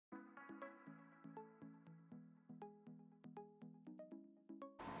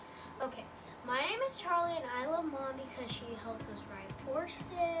Okay, my name is Charlie and I love Mom because she helps us ride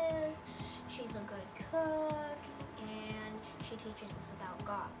horses, she's a good cook, and she teaches us about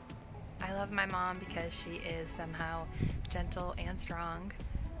God. I love my mom because she is somehow gentle and strong.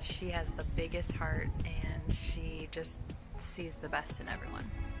 She has the biggest heart and she just sees the best in everyone.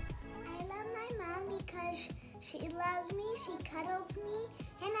 I love my mom because she loves me, she cuddles me,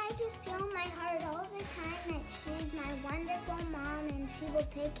 and I just feel in my heart all the time that she's my wonderful mom and she will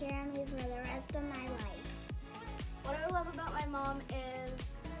take care of me for the rest of my life. What I love about my mom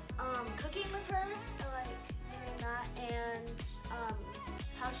is cooking with her. I like doing that, and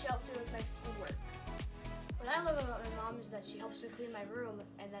how she helps me with my schoolwork. What I love about my mom is that she helps me clean my room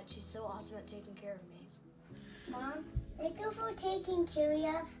and that she's so awesome at taking care of me. Mom, thank you for taking care of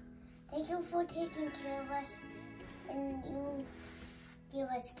us. Thank you for taking care of us. And you give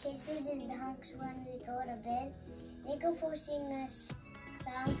us kisses and hugs when we go to bed. Thank you for singing us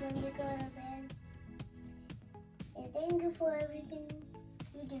songs when we go to bed. And thank you for everything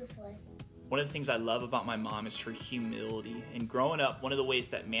you do for us. One of the things I love about my mom is her humility. And growing up, one of the ways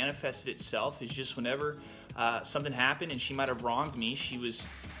that manifested itself is just whenever something happened and she might have wronged me, she was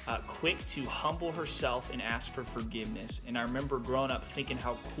quick to humble herself and ask for forgiveness. And I remember growing up thinking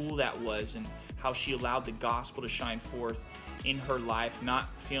how cool that was and how she allowed the gospel to shine forth in her life, not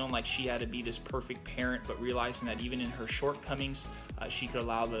feeling like she had to be this perfect parent, but realizing that even in her shortcomings, she could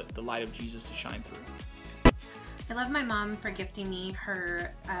allow the light of Jesus to shine through. I love my mom for gifting me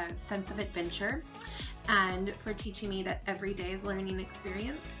her sense of adventure and for teaching me that every day is a learning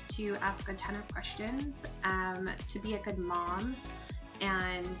experience, to ask a ton of questions, to be a good mom,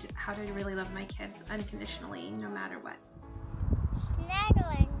 and how to really love my kids unconditionally no matter what.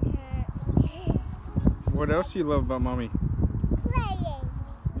 Snuggling her. What else do you love about Mommy? Playing.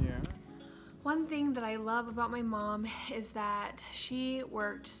 Yeah. One thing that I love about my mom is that she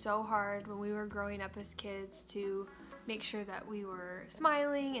worked so hard when we were growing up as kids to make sure that we were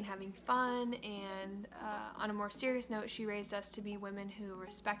smiling and having fun, and on a more serious note, she raised us to be women who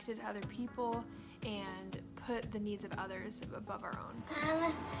respected other people and put the needs of others above our own.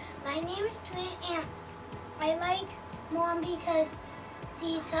 My name is Twin and I like Mom because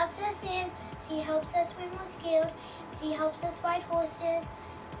she tucks us in, she helps us when we're scared, she helps us ride horses,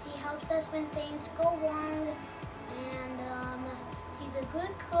 she helps us when things go wrong, and she's a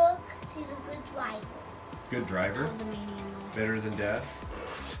good cook, she's a good driver. Good driver? That was the medium voice. Better than Dad?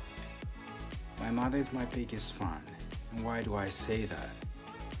 My mother is my biggest fan. And why do I say that?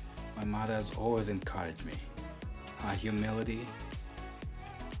 My mother has always encouraged me. Her humility,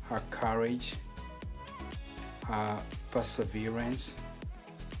 her courage, her perseverance,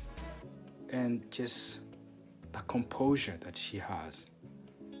 and just the composure that she has.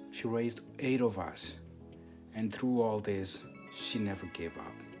 She raised 8 of us, and through all this, she never gave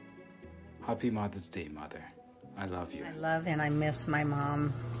up. Happy Mother's Day, Mother. I love you. I love and I miss my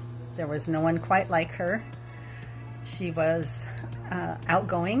mom. There was no one quite like her. She was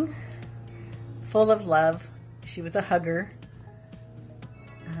outgoing, full of love. She was a hugger.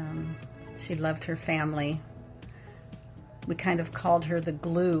 She loved her family. We kind of called her the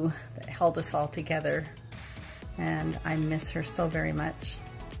glue that held us all together. And I miss her so very much.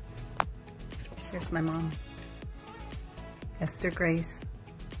 Here's my mom. Esther Grace.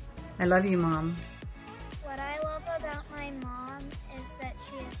 I love you, Mom. What I love about my mom is that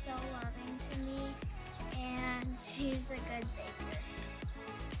she is so loving to me and she's a good baker.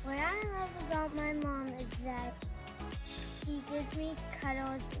 What I love about my mom is that she gives me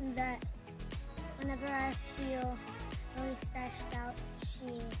cuddles and that whenever I feel really stressed out,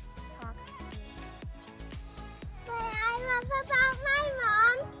 she talks to me. What I love about my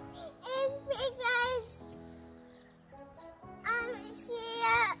mom is because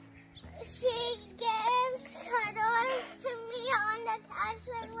she gives cuddles to me on the couch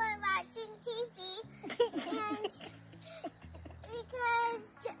when we're watching TV, and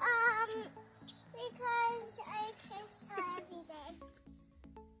because I kiss her every day.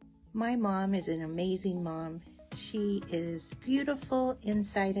 My mom is an amazing mom. She is beautiful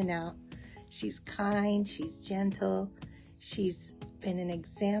inside and out. She's kind, she's gentle, she's been an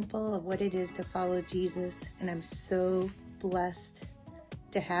example of what it is to follow Jesus, and I'm so blessed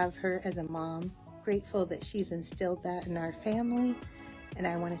to have her as a mom. Grateful that she's instilled that in our family, and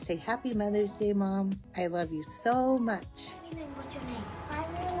I want to say Happy Mother's Day, Mom. I love you so much. What's your name?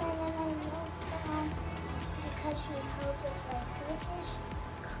 I'm Lynn, and I love Mom because she helps us ride horses,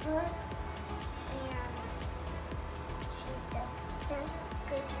 cook, and she's the best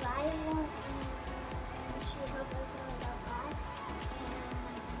good driver, and she helps us learn about God.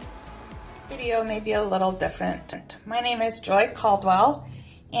 Video may be a little different. My name is Joy Caldwell,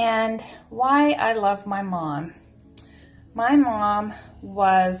 And why I love my mom. My mom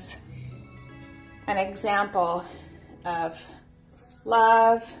was an example of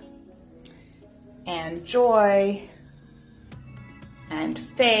love and joy and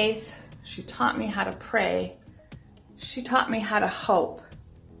faith. She taught me how to pray. She taught me how to hope.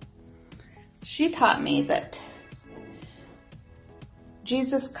 She taught me that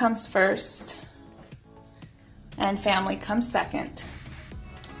Jesus comes first and family comes second.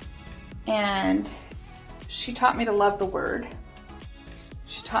 And she taught me to love the Word.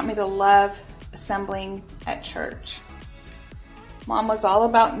 She taught me to love assembling at church. Mom was all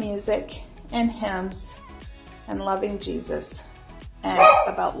about music and hymns and loving Jesus and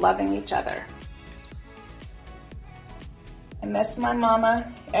about loving each other. I miss my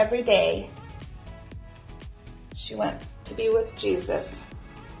mama every day. She went to be with Jesus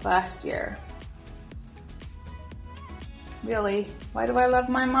last year. Really, why do I love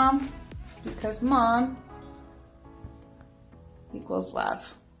my mom? Because mom equals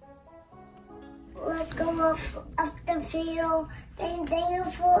love. Let go of the video. Thank you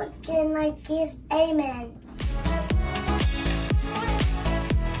for getting like this. Amen.